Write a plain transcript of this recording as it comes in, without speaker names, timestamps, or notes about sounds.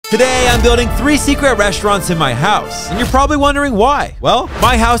Today, I'm building 3 secret restaurants in my house, and you're probably wondering why. Well,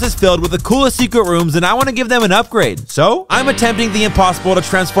 my house is filled with the coolest secret rooms, and I want to give them an upgrade. So, I'm attempting the impossible to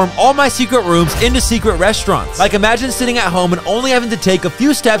transform all my secret rooms into secret restaurants. Like, imagine sitting at home and only having to take a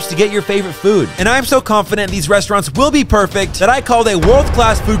few steps to get your favorite food. And I'm so confident these restaurants will be perfect that I called a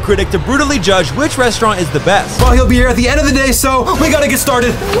world-class food critic to brutally judge which restaurant is the best. Well, he'll be here at the end of the day, so we gotta get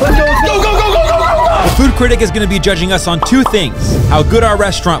started. Let's go, let's go, go, go, go, go, go, go! The food critic is going to be judging us on 2 things: how good our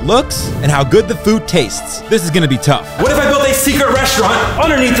restaurant looks and how good the food tastes. This is going to be tough. What if I built a secret restaurant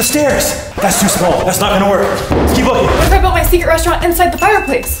underneath the stairs? That's too small. That's not gonna work. Let's keep looking. What if I built my secret restaurant inside the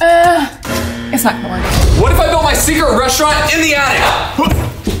fireplace? It's not gonna work. What if I built my secret restaurant in the attic?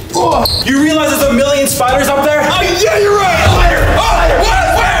 You realize there's a million spiders up there? Oh, yeah, you're right. Where?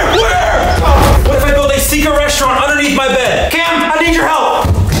 What if I built a secret restaurant underneath my bed? Cam, I need your help.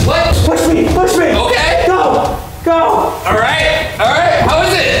 What? Push me, push me. Okay. Go, go. All right. How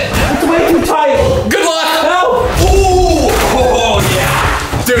is it? It's way too tight. Good luck. Help. Ooh. Oh,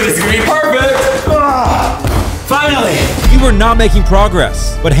 yeah. Dude, this is gonna be perfect. Finally. We were not making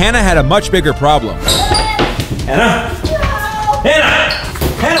progress, but Hannah had a much bigger problem. Hannah? Hannah!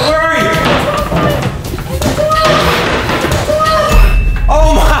 Hannah, where are you?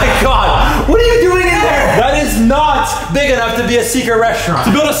 Oh my God! What are you doing in there? That is not big enough to be a secret restaurant.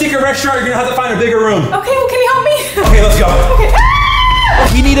 To build a secret restaurant, you're gonna have to find a bigger room. Okay, well, can you help me? Okay, let's go. Okay.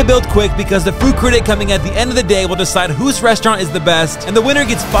 We need to build quick because the food critic coming at the end of the day will decide whose restaurant is the best, and the winner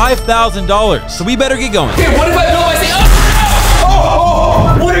gets $5,000. So we better get going. Okay, what if I built my secret?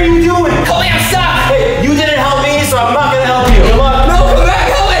 What are you doing? Help me, I'm stuck. Hey, you didn't help me, so I'm not gonna help you. Good luck. No, come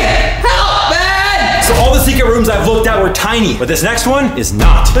back, help me. Help, man. So all the secret rooms I've looked at were tiny, but this next one is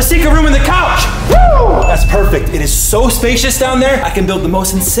not. The secret room in the couch. Woo! That's perfect. It is so spacious down there. I can build the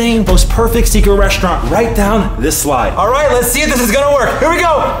most insane, most perfect secret restaurant right down this slide. All right, let's see if this is gonna work. Here we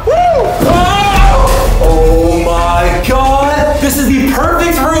go. Woo! Oh my God! This is the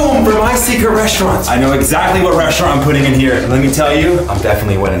perfect room for my secret restaurant. I know exactly what restaurant I'm putting in here. And let me tell you, I'm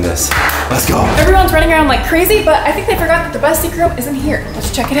definitely winning this. Let's go. Everyone's running around like crazy, but I think they forgot that the best secret room is in here. Let's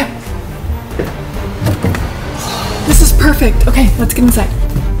check it out. This is perfect. Okay, let's get inside.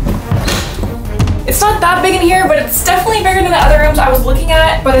 It's not that big in here, but it's definitely bigger than the other rooms I was looking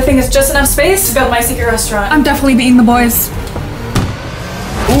at. But I think it's just enough space to build my secret restaurant. I'm definitely beating the boys.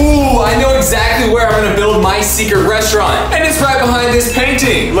 Ooh, I know exactly where I'm gonna build my secret restaurant. And it's right behind this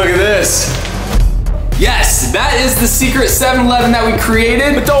painting. Look at this. Yes, that is the secret 7-Eleven that we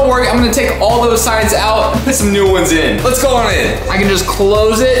created. But don't worry, I'm gonna take all those signs out and put some new ones in. Let's go on in. I can just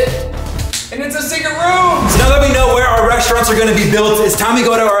close it. And it's a secret room. So now that we know where our restaurants are gonna be built, it's time to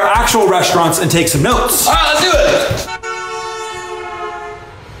go to our actual restaurants and take some notes. All right, let's do it.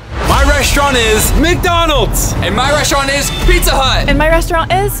 My restaurant is McDonald's. And my restaurant is Pizza Hut. And my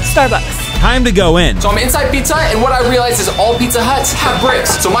restaurant is Starbucks. Time to go in. So I'm inside Pizza Hut, and what I realized is all Pizza Huts have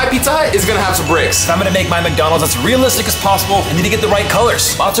bricks. So my Pizza Hut is gonna have some bricks. I'm gonna make my McDonald's as realistic as possible. I need to get the right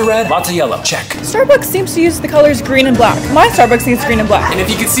colors. Lots of red, lots of yellow. Check. Starbucks seems to use the colors green and black. My Starbucks needs green and black. And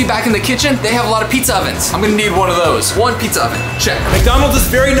if you can see back in the kitchen, they have a lot of pizza ovens. I'm gonna need one of those. One pizza oven. Check. McDonald's is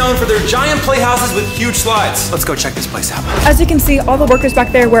very known for their giant playhouses with huge slides. Let's go check this place out. As you can see, all the workers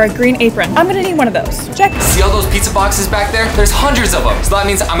back there wear a green apron. I'm gonna need one of those. Check. See all those pizza boxes back there? There's hundreds of them. So that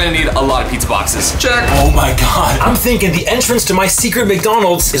means I'm gonna need a lot of pizza boxes. Check. Oh my God. I'm thinking the entrance to my secret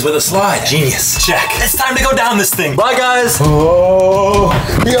McDonald's is with a slide. Genius. Check. It's time to go down this thing. Bye, guys. Oh,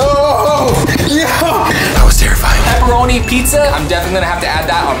 yo. That was terrifying. Pepperoni pizza. I'm definitely gonna have to add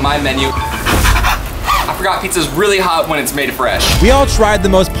that on my menu. I forgot pizza's really hot when it's made fresh. We all tried the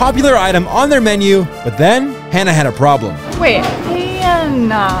most popular item on their menu, but then Hannah had a problem. Wait,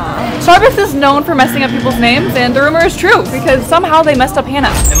 Hannah. Starbucks is known for messing up people's names, and the rumor is true because somehow they messed up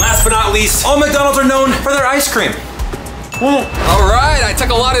Hannah. And last but not least, all McDonald's are known for their ice cream. All right, I took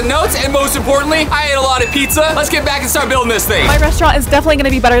a lot of notes, and most importantly, I ate a lot of pizza. Let's get back and start building this thing. My restaurant is definitely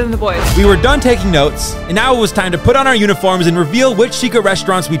gonna be better than the boys. We were done taking notes, and now it was time to put on our uniforms and reveal which secret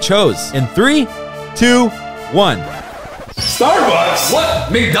restaurants we chose. In 3, 2, 1. Starbucks?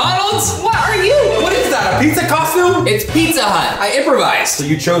 What? McDonald's? What are you? What is that, a pizza costume? It's Pizza Hut. I improvised. So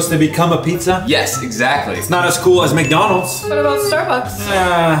you chose to become a pizza? Yes, exactly. It's not as cool as McDonald's. What about Starbucks?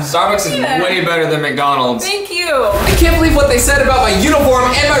 Starbucks is way better than McDonald's. Thank you. I can't believe what they said about my uniform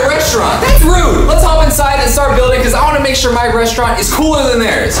and my restaurant. That's rude. Let's hop inside and start building because I want to make sure my restaurant is cooler than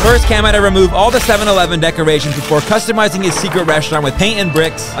theirs. First, Cam had to remove all the 7-Eleven decorations before customizing his secret restaurant with paint and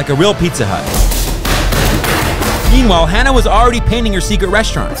bricks like a real Pizza Hut. Meanwhile, Hannah was already painting her secret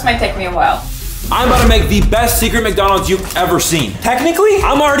restaurant. This might take me a while. I'm about to make the best secret McDonald's you've ever seen. Technically,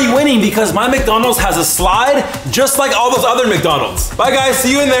 I'm already winning because my McDonald's has a slide just like all those other McDonald's. Bye guys,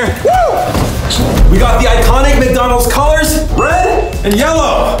 see you in there. Woo! We got the iconic McDonald's colors, red and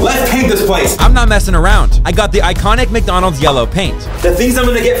yellow. Let's paint this place. I'm not messing around. I got the iconic McDonald's yellow paint. The things I'm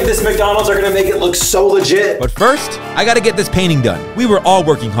gonna get for this McDonald's are gonna make it look so legit. But first, I gotta get this painting done. We were all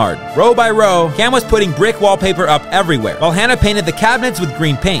working hard. Row by row, Cam was putting brick wallpaper up everywhere, while Hannah painted the cabinets with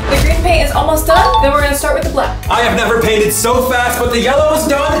green paint. The green paint is almost done, then we're gonna start with the black. I have never painted so fast, but the yellow is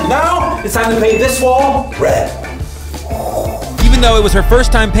done. Now, it's time to paint this wall red. Even though it was her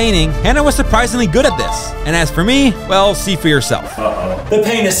first time painting, Hannah was surprisingly good at this. And as for me, well, see for yourself. The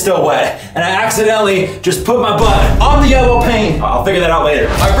paint is still wet, and I accidentally just put my butt on the yellow paint. I'll figure that out later.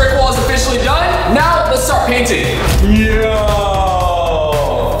 My brick wall is officially done. Now let's start painting.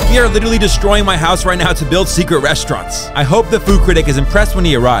 Yo! We are literally destroying my house right now to build secret restaurants. I hope the food critic is impressed when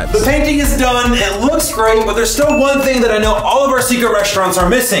he arrives. The painting is done, it looks great, but there's still one thing that I know all of our secret restaurants are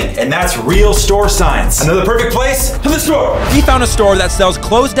missing, and that's real store signs. Another perfect place to the store. We found a store that sells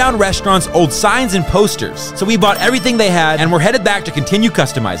closed down restaurants' old signs and posters. So we bought everything they had and we're headed back to continue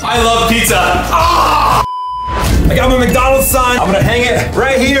customizing. I love pizza. Ah! I got my McDonald's sign. I'm gonna hang it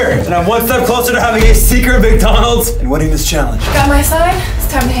right here, and I'm one step closer to having a secret McDonald's and winning this challenge. Got my sign, it's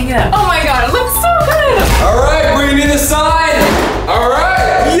time to hang it up. Oh my god, it looks so good! All right, bring me the sign. All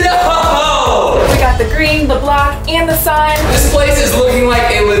right, yo! We got the green, the black, and the sign. This place is looking like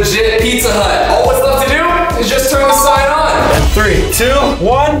a legit Pizza Hut. All what's left to do is just turn the sign on. And 3, 2,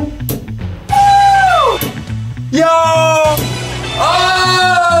 1. Woo! Yo!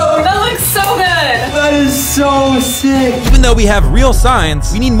 Oh! That looks so good! That is so sick. Even though we have real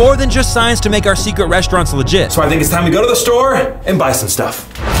signs, we need more than just signs to make our secret restaurants legit. So I think it's time to go to the store and buy some stuff.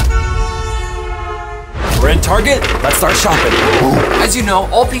 We're in Target, let's start shopping. As you know,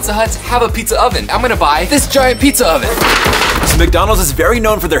 all Pizza Huts have a pizza oven. I'm gonna buy this giant pizza oven. So McDonald's is very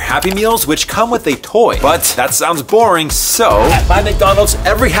known for their Happy Meals, which come with a toy. But that sounds boring, so at my McDonald's,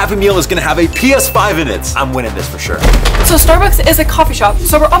 every Happy Meal is gonna have a PS5 in it. I'm winning this for sure. So Starbucks is a coffee shop,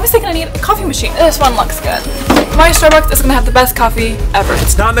 so we're obviously gonna need a coffee machine. This one looks good. My Starbucks is gonna have the best coffee ever.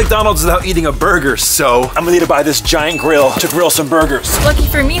 It's not McDonald's without eating a burger, so I'm gonna need to buy this giant grill to grill some burgers. Lucky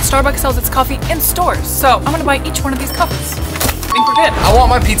for me, Starbucks sells its coffee in stores, so I'm gonna buy each one of these cups. I think we're good. I want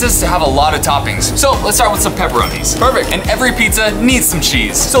my pizzas to have a lot of toppings. So let's start with some pepperonis. Perfect, and every pizza needs some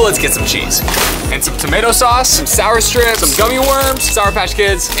cheese. So let's get some cheese. And some tomato sauce, some sour strips, some gummy worms, Sour Patch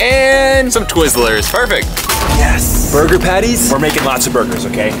Kids, and some Twizzlers. Perfect. Yes. Burger patties? We're making lots of burgers,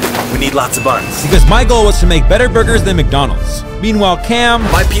 okay? We need lots of buns. Because my goal was to make better burgers than McDonald's. Meanwhile, Cam,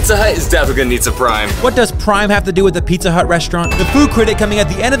 My Pizza Hut is definitely gonna need some Prime. what does Prime have to do with the Pizza Hut restaurant? The food critic coming at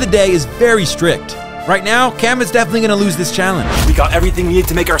the end of the day is very strict. Right now, Cam is definitely gonna lose this challenge. We got everything we need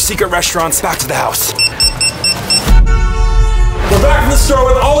to make our secret restaurants back to the house. We're back from the store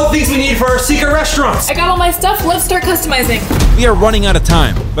with all the things we need for our secret restaurants. I got all my stuff, let's start customizing. We are running out of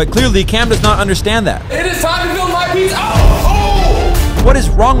time, but clearly Cam does not understand that. It is time to build my pizza. Oh! What is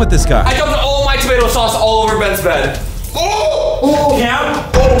wrong with this I guy? dumped all my tomato sauce all over Ben's bed. Oh, Cam?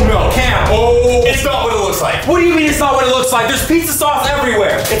 Oh no. Cam. Oh, it's not what it looks like. What do you mean it's not what it looks like? There's pizza sauce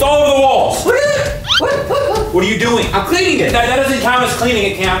everywhere. It's all over the walls. Look at it. What? What are you doing? I'm cleaning it. That doesn't count as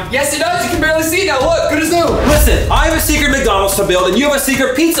cleaning it, Cam. Yes, it does. You can barely see now. Look, good as new. Listen, I have a secret McDonald's to build and you have a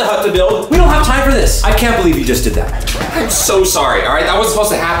secret Pizza Hut to build. We don't have time for this. I can't believe you just did that. I'm so sorry, all right? That wasn't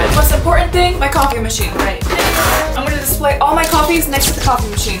supposed to happen. Most important thing, my coffee machine. Right. I'm gonna display all my coffees next to the coffee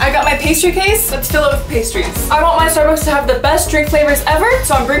machine. I got my pastry case, let's fill it with pastries. I want my Starbucks to have the best drink flavors ever,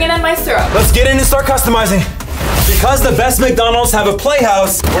 so I'm bringing in my syrup. Let's get in and start customizing. Because the best McDonald's have a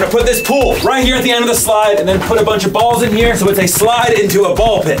playhouse, we're gonna put this pool right here at the end of the slide and then put a bunch of balls in here so it's a slide into a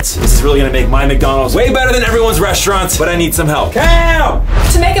ball pit. This is really gonna make my McDonald's way better than everyone's restaurant, but I need some help. Cam!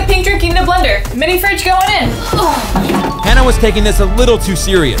 To make a pink drink, you need a blender. Mini fridge going in. Oh. Hannah was taking this a little too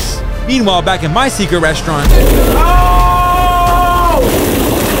serious. Meanwhile, back in my secret restaurant, Oh!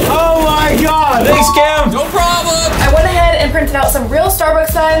 Oh my God! Thanks, Cam! No problem. I went ahead and printed out some real Starbucks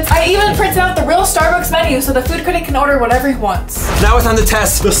signs. I even printed out the real Starbucks menu so the food critic can order whatever he wants. Now it's time to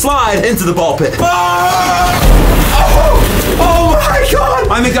test the slide into the ball pit. Oh my God!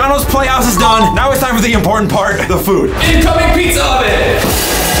 My McDonald's playhouse is done. Now it's time for the important part, the food. Incoming pizza oven.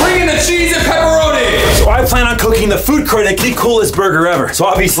 Bring in the cheese and pepperoni. So I plan on cooking the food critic the coolest burger ever. So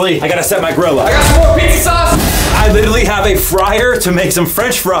obviously, I gotta set my grill up. I got some more pizza sauce. I literally have a fryer to make some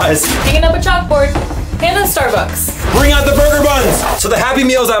French fries. Hanging up a chalkboard. Hannah's Starbucks. Bring out the burger buns. So the Happy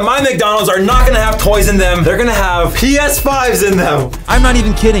Meals at my McDonald's are not gonna have toys in them. They're gonna have PS5s in them. I'm not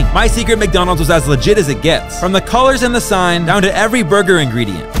even kidding. My secret McDonald's was as legit as it gets. From the colors and the sign, down to every burger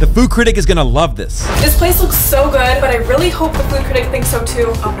ingredient. The food critic is gonna love this. This place looks so good, but I really hope the food critic thinks so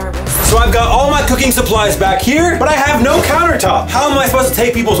too. I'm nervous. So I've got all my cooking supplies back here, but I have no countertop. How am I supposed to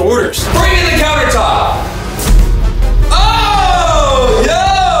take people's orders? Bring in the countertop. Oh,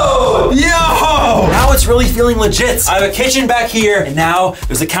 Yo! Now it's really feeling legit. I have a kitchen back here, and now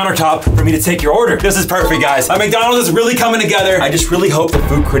there's a countertop for me to take your order. This is perfect, guys. My McDonald's is really coming together. I just really hope the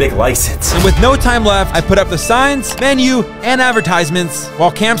food critic likes it. And with no time left, I put up the signs, menu, and advertisements,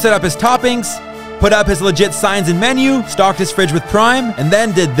 while Cam set up his toppings, put up his legit signs and menu, stocked his fridge with Prime, and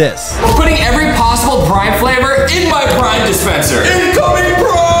then did this. We're putting every possible Prime flavor in my Prime dispenser. Incoming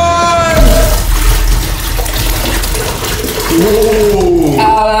Prime! Ooh.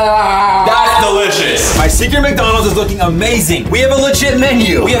 That's delicious. My secret McDonald's is looking amazing. We have a legit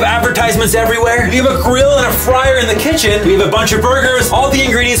menu. We have advertisements everywhere. We have a grill and a fryer in the kitchen. We have a bunch of burgers, all the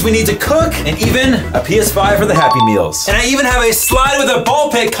ingredients we need to cook, and even a PS5 for the Happy Meals. And I even have a slide with a ball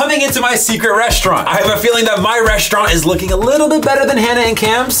pit coming into my secret restaurant. I have a feeling that my restaurant is looking a little bit better than Hannah and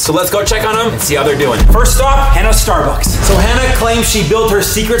Cam's, so let's go check on them and see how they're doing. First stop, Hannah's Starbucks. So Hannah claims she built her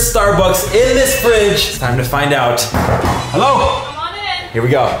secret Starbucks in this fridge. It's time to find out. Hello? Come on in. Here we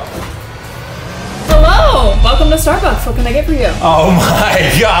go. Hello. Welcome to Starbucks. What can I get for you? Oh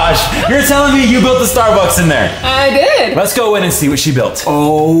my gosh. You're telling me you built the Starbucks in there? I did. Let's go in and see what she built.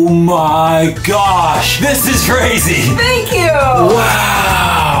 Oh my gosh. This is crazy. Thank you.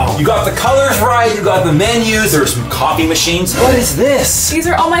 Wow. You got the colors right. You got the menus. There's some coffee machines. What is this? These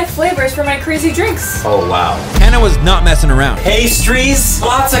are all my flavors for my crazy drinks. Oh wow. Hannah was not messing around. Pastries,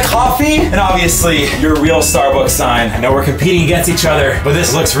 lots of coffee, and obviously your real Starbucks sign. I know we're competing against each other, but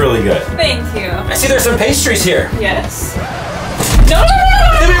this looks really good. Thank you. I see there's some pastries here. Yes. No.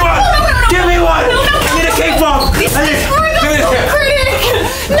 Give me one! No. Give me one! No. I need a cake pop! This is for the food critic.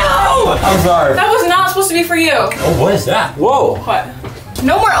 No. I'm sorry. That was not supposed to be for you. Oh, what is that? Whoa. What?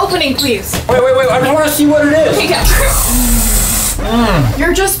 No more opening, please. Wait. I just want to see what it is. Okay,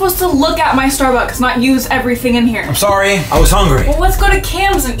 You're just supposed to look at my Starbucks, not use everything in here. I'm sorry. I was hungry. Well, let's go to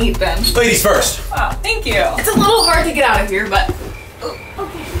Cam's and eat then. Ladies first. Wow, thank you. It's a little hard to get out of here, but...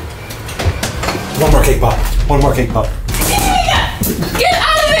 Okay. One more cake pop. One more cake pop. Get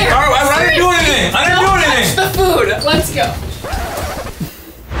out of there! All right, I didn't do anything. I didn't do anything. Touch the food. Let's go.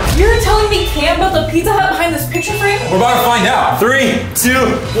 You're telling me Cam built a Pizza Hut behind this picture frame? We're about to find out. 3,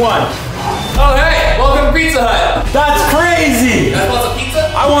 2, 1. Oh, hey, welcome to Pizza Hut. That's crazy. You guys want some pizza?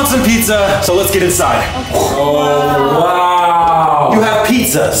 I want some pizza, so let's get inside. Okay. Oh, wow. You have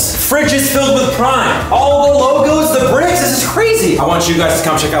pizzas. Fridges filled with Prime. All the logos, the bricks. This is crazy. I want you guys to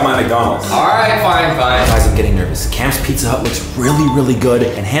come check out my McDonald's. All right, fine. Guys, I'm getting nervous. Cam's Pizza Hut looks really good,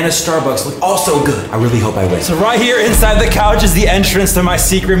 and Hannah's Starbucks look also good. I really hope I win. So right here inside the couch is the entrance to my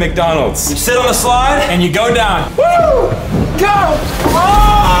secret McDonald's. You sit on the slide, and you go down. Woo! Go!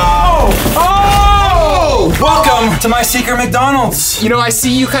 Oh! Welcome to my secret McDonald's. You know, I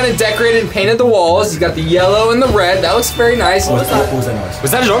see you kind of decorated and painted the walls. You got the yellow and the red. That looks very nice. What was that noise?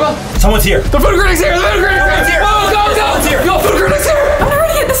 Was that a doorbell? Someone's here. The food critic's here! The food critic's here! Go! Go! Here. Yo, food critic's here! I'm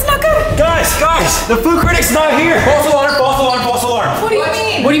already here. This is not good. Guys, the food critic's not here. False alarm. What do you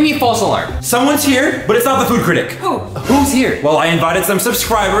mean? What do you mean false alarm? Someone's here, but it's not the food critic. Who? Who's here? Well, I invited some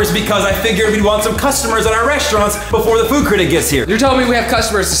subscribers because I figured we'd want some customers at our restaurants before the food critic gets here. You're telling me we have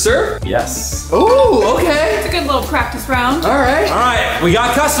customers to serve? Yes. Ooh, okay. It's a good little practice round. All right. All right, we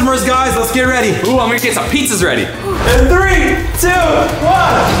got customers, guys. Let's get ready. Ooh, I'm gonna get some pizzas ready. In 3, 2,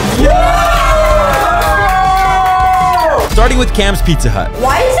 1. Yeah! Starting with Cam's Pizza Hut.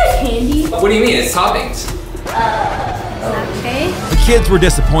 Why is that candy? What do you mean? It's toppings. Okay. The kids were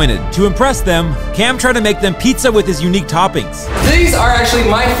disappointed. To impress them, Cam tried to make them pizza with his unique toppings. These are actually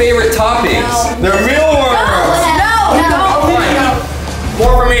my favorite toppings. They're mealworms. No.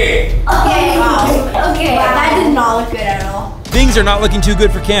 More for me. Okay. Okay. That did not look good at all. Things are not looking too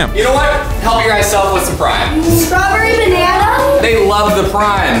good for Cam. You know what? Help your guys self with some Prime. Strawberry banana? They love the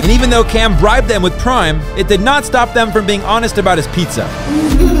Prime. And even though Cam bribed them with Prime, it did not stop them from being honest about his pizza.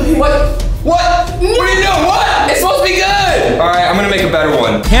 What? What are you doing? What? It's supposed to be good. All right, I'm gonna make a better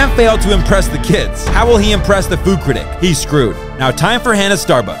one. Cam failed to impress the kids. How will he impress the food critic? He's screwed. Now time for Hannah's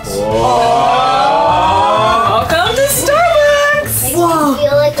Starbucks. Welcome to Starbucks. I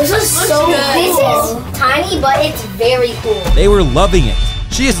feel like this is so good. This is tiny, but it's very cool. They were loving it.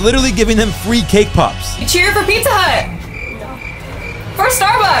 She is literally giving them free cake pops. Cheer for Pizza Hut. For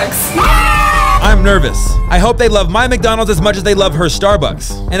Starbucks. I'm I'm nervous. I hope they love my McDonald's as much as they love her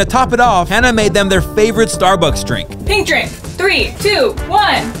Starbucks. And to top it off, Hannah made them their favorite Starbucks drink. Pink drink. 3, 2,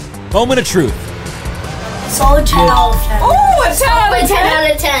 1. Moment of truth. Solid 10 out of 10. Oh, a 10 out of 10. 10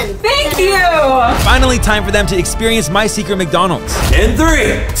 out of 10. Thank you. Finally, time for them to experience my secret McDonald's. In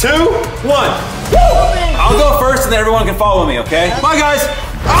 3, 2, 1. I'll go first and then everyone can follow me, okay? Bye, guys.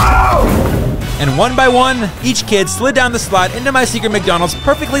 Oh! And one by one, each kid slid down the slide into my secret McDonald's,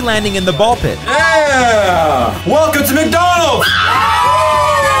 perfectly landing in the ball pit. Yeah! Welcome to McDonald's!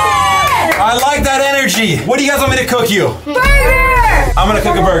 I like that energy. What do you guys want me to cook you? Burger. I'm gonna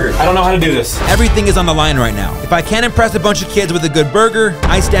cook a burger. I don't know how to do this. Everything is on the line right now. If I can't impress a bunch of kids with a good burger,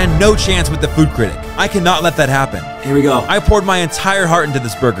 I stand no chance with the food critic. I cannot let that happen. Here we go. I poured my entire heart into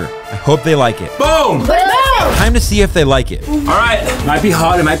this burger. I hope they like it. Boom! Time to see if they like it. All right. Might be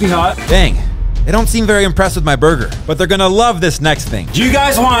hot. It might be hot. Dang. They don't seem very impressed with my burger, but they're gonna love this next thing. Do you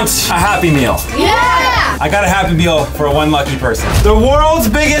guys want a Happy Meal? Yeah! I got a Happy Meal for one lucky person. The world's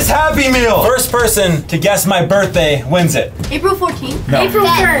biggest Happy Meal! First person to guess my birthday wins it. April 14th. No. April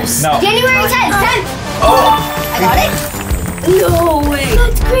 1st. No. January 10th. Oh! I got it? No way.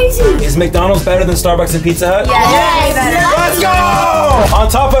 That's crazy. Is McDonald's better than Starbucks and Pizza Hut? Yes. Let's go! On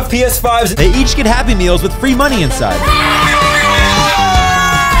top of PS5s, They each get Happy Meals with free money inside.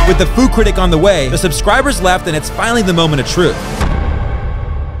 With the food critic on the way, the subscribers left and it's finally the moment of truth.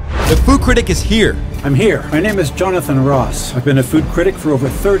 The food critic is here. I'm here. My name is Jonathan Ross. I've been a food critic for over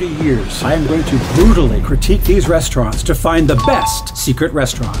 30 years. I am going to brutally critique these restaurants to find the best secret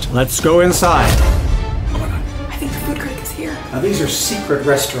restaurant. Let's go inside. I think the food critic is here. Now these are secret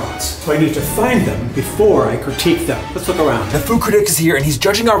restaurants, so I need to find them before I critique them. Let's look around. the food critic is here and he's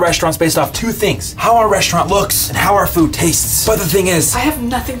judging our restaurants based off two things. How our restaurant looks and how our food tastes. But the thing is, I have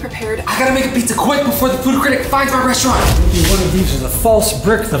nothing prepared. I gotta make a pizza quick before the food critic finds my restaurant. Maybe one of these is a false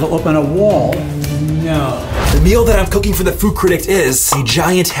brick that'll open a wall. No. the meal that I'm cooking for the food critic is a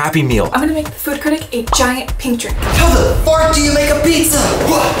giant Happy Meal. I'm gonna make the food critic a giant pink drink. How the fuck do you make a pizza?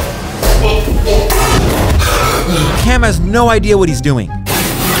 What? Cam has no idea what he's doing.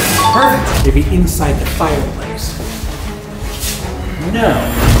 Perfect. Maybe inside the fireplace. No.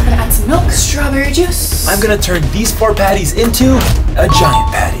 I'm gonna add some milk, strawberry juice, I'm gonna turn these 4 patties into a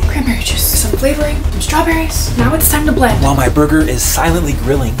giant patty. cranberry juice, some flavoring, some strawberries. Now it's time to blend. While my burger is silently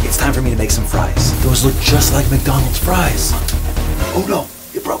grilling, it's time for me to make some fries. Those look just like McDonald's fries. Oh no,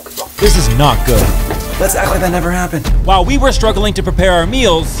 it broke. This is not good. Let's act like that never happened. While we were struggling to prepare our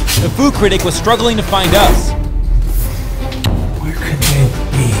meals, the food critic was struggling to find us. Where could they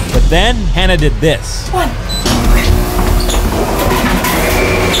be? But then Hannah did this. One.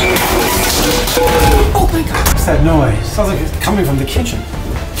 Oh my god. What's that noise? Sounds like it's coming from the kitchen.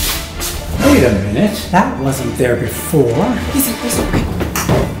 Wait a minute. That wasn't there before. Easy, easy.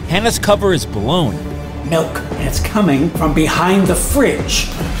 Hannah's cover is blown. Milk. And it's coming from behind the fridge.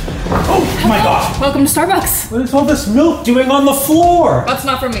 Oh my god. Welcome to Starbucks. What is all this milk doing on the floor? That's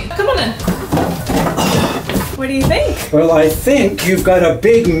not for me. Come on in. What do you think? Well, I think you've got a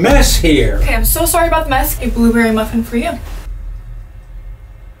big mess here. Okay, I'm so sorry about the mess. A blueberry muffin for you.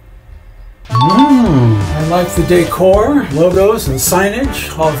 I like the decor, logos and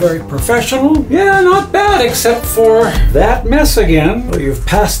signage, all very professional. Yeah, not bad, except for that mess again. Well, you've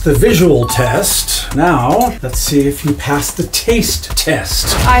passed the visual test. Now, let's see if you pass the taste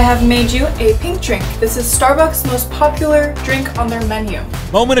test. I have made you a pink drink. This is Starbucks' most popular drink on their menu.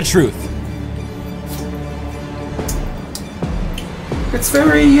 Moment of truth. It's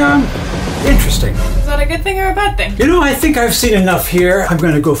very, interesting. Is that a good thing or a bad thing? You know, I think I've seen enough here. I'm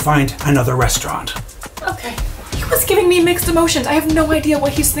gonna go find another restaurant. Okay. He was giving me mixed emotions. I have no idea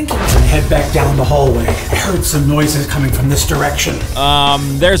what he's thinking. Head back down the hallway. I heard some noises coming from this direction.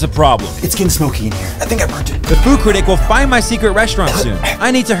 There's a problem. It's getting smoky in here. I think I burnt it. The food critic will find my secret restaurant soon.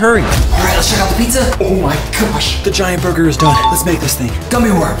 I need to hurry. All right, let's check out the pizza. Oh my gosh. The giant burger is done. Let's make this thing.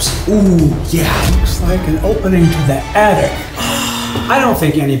 Gummy worms. Ooh, yeah. Looks like an opening to the attic. I don't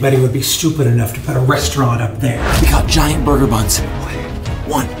think anybody would be stupid enough to put a restaurant up there. We got giant burger buns.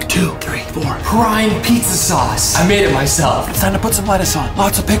 1, 2, 3, 4. Prime pizza sauce. I made it myself. It's time to put some lettuce on.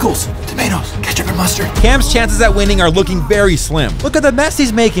 Lots of pickles, tomatoes, ketchup and mustard. Cam's chances at winning are looking very slim. Look at the mess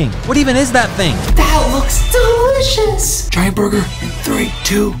he's making. What even is that thing? That looks delicious. Giant burger in 3,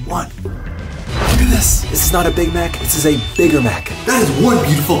 2, 1. Look at this. This is not a Big Mac. This is a Bigger Mac. That is one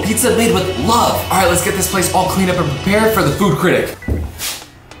beautiful pizza made with love. All right, let's get this place all cleaned up and prepared for the food critic.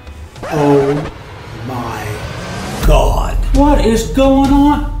 Oh my God. What is going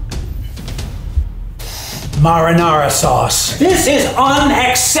on? marinara sauce. This is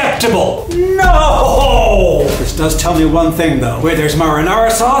unacceptable. No! This does tell me one thing though. Where there's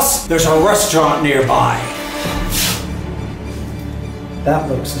marinara sauce, there's a restaurant nearby. That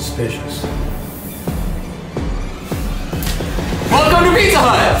looks suspicious. Welcome to Pizza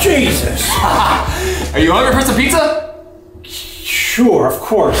Hut! Jesus! Are you hungry for some pizza? Sure, of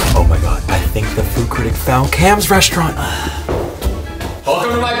course. Oh my god, I think the food critic found Cam's restaurant.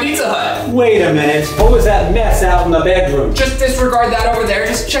 Welcome to my Pizza Hut. Wait a minute. What was that mess out in the bedroom? Just disregard that over there.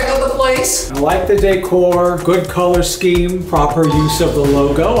 Just check out the place. I like the decor, good color scheme, proper use of the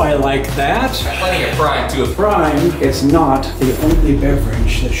logo. I like that. Plenty of prime too. Prime is not the only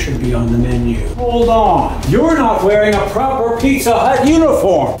beverage that should be on the menu. Hold on. You're not wearing a proper Pizza Hut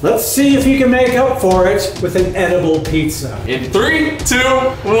uniform. Let's see if you can make up for it with an edible pizza. In 3, 2,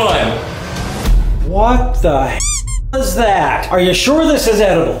 1. What the hell is that? Are you sure this is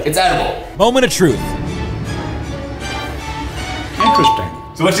edible? It's edible. Moment of truth. Interesting.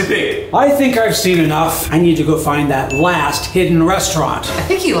 So what you think? I think I've seen enough. I need to go find that last hidden restaurant. I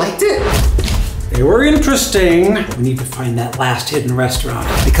think he liked it. They were interesting. We need to find that last hidden restaurant.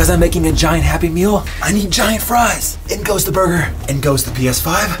 Because I'm making a giant Happy Meal, I need giant fries. In goes the burger, in goes the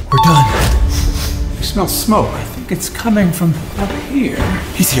PS5. We're done. I smell smoke. I think it's coming from up here.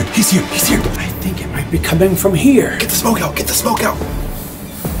 He's here, he's here, he's here. I think it might be coming from here. Get the smoke out, get the smoke out.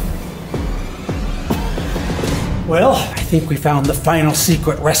 Well, I think we found the final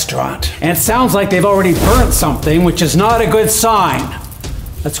secret restaurant. And it sounds like they've already burnt something, which is not a good sign.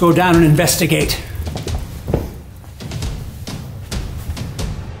 Let's go down and investigate.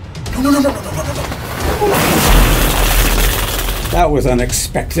 No. That was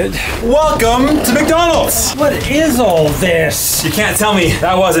unexpected. Welcome to McDonald's. What is all this? You can't tell me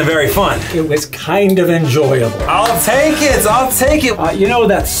that wasn't very fun. It was kind of enjoyable. I'll take it, I'll take it. You know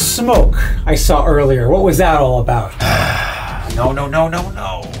that smoke I saw earlier? What was that all about? No.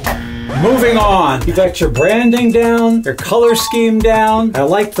 Moving on. You got your branding down, your color scheme down. I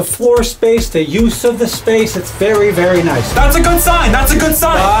like the floor space, the use of the space. It's very, very nice. That's a good sign, that's a good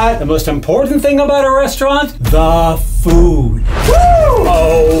sign. But the most important thing about a restaurant, the food. Woo!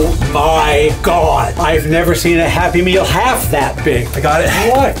 Oh my God. I've never seen a Happy Meal half that big. I got it.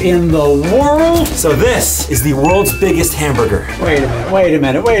 What in the world? So this is the world's biggest hamburger. Wait a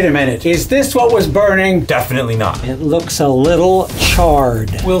minute. Is this what was burning? Definitely not. It looks a little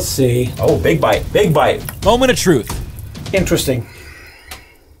charred. We'll see. Oh, big bite, big bite. Moment of truth. Interesting.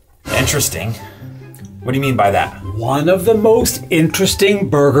 Interesting? What do you mean by that? One of the most interesting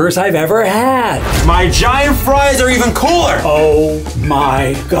burgers I've ever had. My giant fries are even cooler. Oh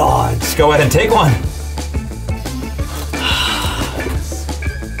my God. Let's go ahead and take one.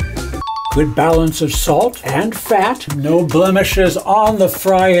 Good balance of salt and fat. No blemishes on the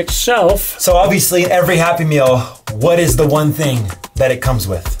fry itself. So obviously in every Happy Meal, what is the one thing that it comes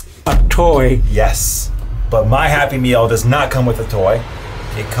with? A toy. Yes, but my Happy Meal does not come with a toy.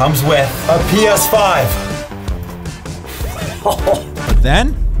 It comes with a PS5. But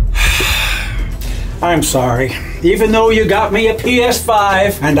then, I'm sorry. Even though you got me a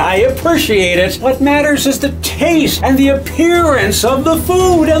PS5, and I appreciate it, what matters is the taste and the appearance of the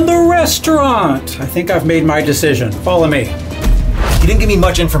food and the restaurant. I think I've made my decision. Follow me. You didn't give me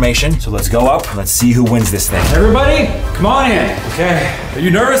much information, so let's go up and let's see who wins this thing. Everybody, come on in. Okay. Are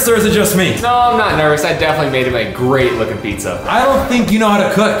you nervous or is it just me? No, I'm not nervous. I definitely made him a great looking pizza. I don't think you know how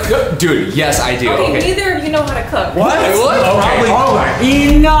to cook. Dude, yes I do. Okay, neither of you know how to cook. What? Okay, all right.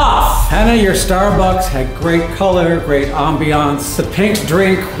 Enough! Hannah, your Starbucks had great color, great ambiance. The pink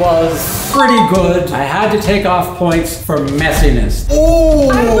drink was pretty good. I had to take off points for messiness.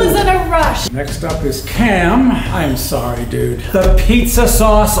 I was in a rush. Next up is Cam. I'm sorry, dude. The pizza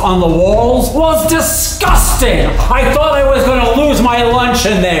sauce on the walls was disgusting. I thought I was gonna lose my lunch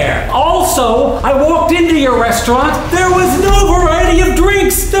in there. Also, I walked into your restaurant. There was no variety of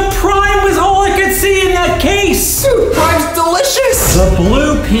drinks. The Prime was all I could see in that case. Dude, Prime's delicious. The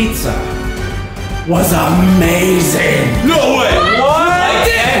blue pizza was amazing. No way! What?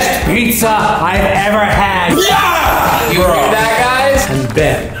 Best pizza I've ever had. Yeah! You hear that, guys? And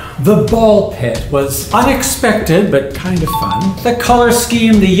then, the ball pit was unexpected, but kind of fun. The color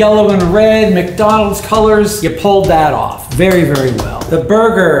scheme, the yellow and red, McDonald's colors, you pulled that off very, very well. The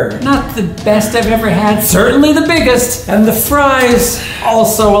burger, not the best I've ever had, certainly the biggest. And the fries,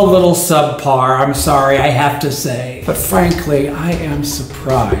 also a little subpar, I'm sorry, I have to say. But frankly, I am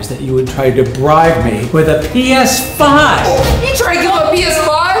surprised that you would try to bribe me with a PS5. You trying to give him a PS5?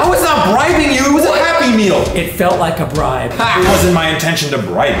 I was not bribing you, it was a Happy Meal. It felt like a bribe. It wasn't my intention to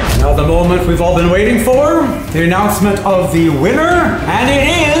bribe you. Now the moment we've all been waiting for, the announcement of the winner, and it